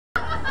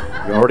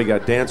We already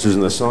got dancers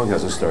and the song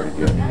hasn't started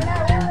yet.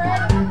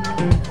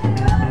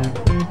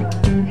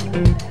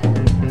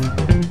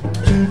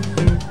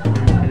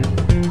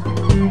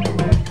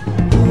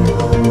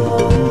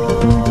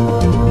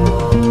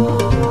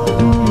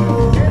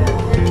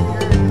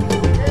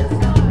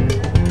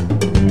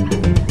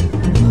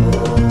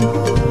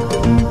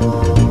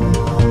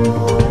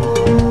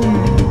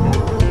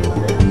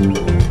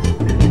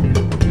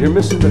 You're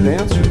missing the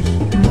dancers.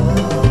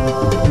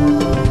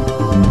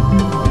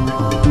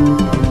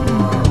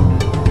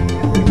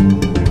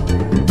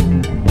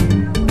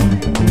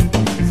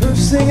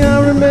 First thing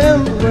I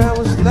remember, I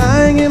was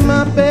lying in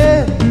my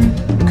bed.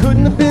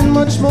 Couldn't have been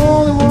much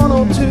more than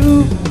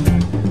 102.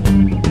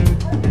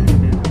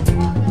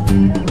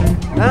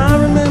 I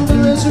remember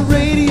there's a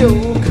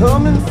radio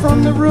coming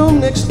from the room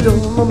next door.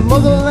 My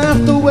mother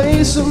laughed the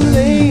way some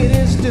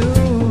ladies do.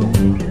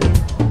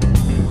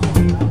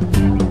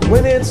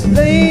 When it's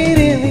late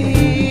in the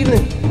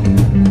evening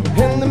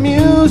and the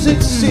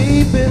music's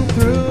seeping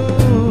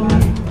through,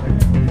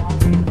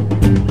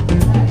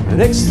 the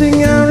next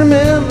thing I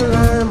remember,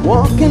 I'm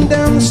walking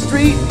down the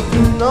street,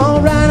 and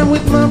alright, I'm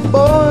with my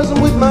boys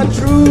and with my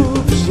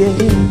troops,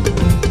 yeah.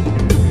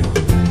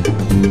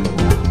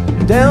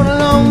 Down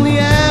along the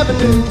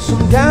avenue,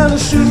 some guys are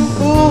shooting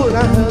pool, and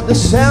I heard the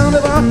sound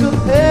of a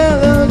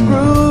cappella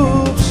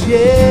groups,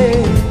 yeah.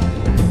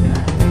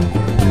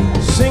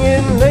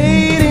 Singing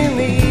late in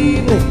the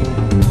evening,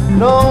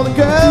 and all the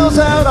girls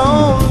out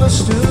on the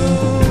stoop.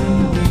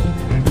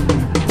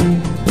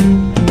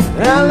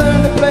 I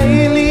learned to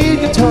play lead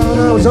guitar,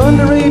 and I was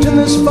underage in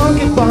this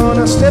funky bar,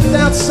 and I stepped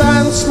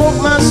outside and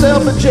smoked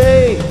myself a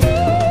J.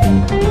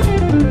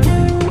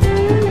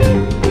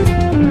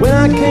 When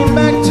I came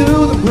back to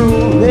the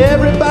room,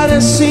 everybody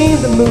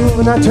seemed to move,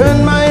 and I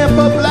turned my amp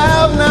up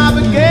loud and I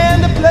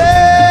began to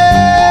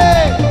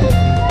play.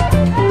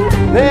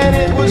 Then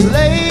it was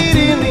late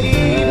in the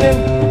evening,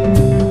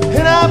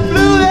 and I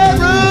blew that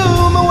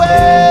room away.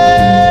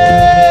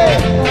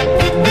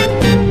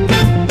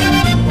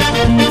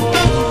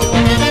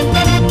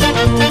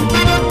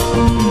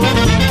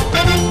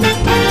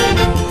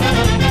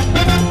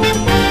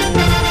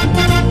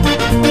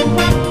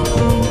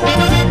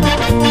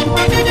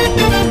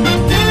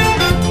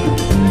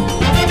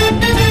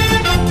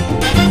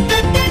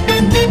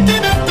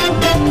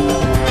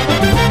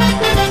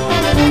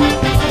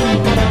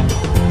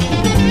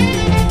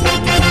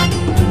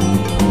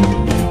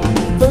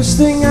 First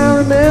thing I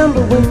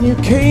remember when you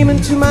came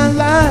into my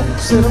life,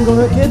 said I'm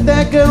gonna get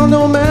that girl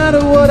no matter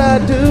what I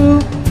do.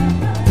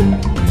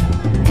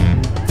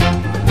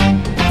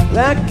 Well,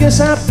 I guess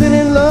I've been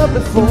in love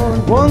before,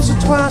 and once or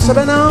twice I've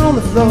been on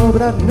the floor,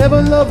 but I've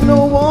never loved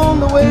no one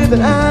the way that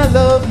I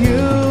love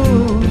you.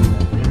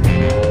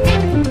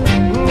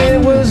 It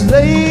was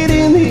late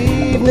in the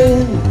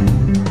evening,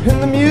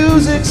 and the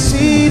music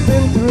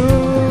seeping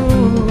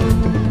through.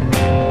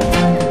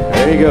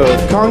 There you go,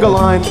 conga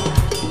line.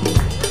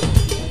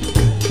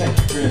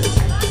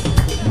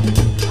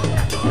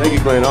 Thank you,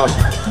 Glenn.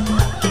 Awesome.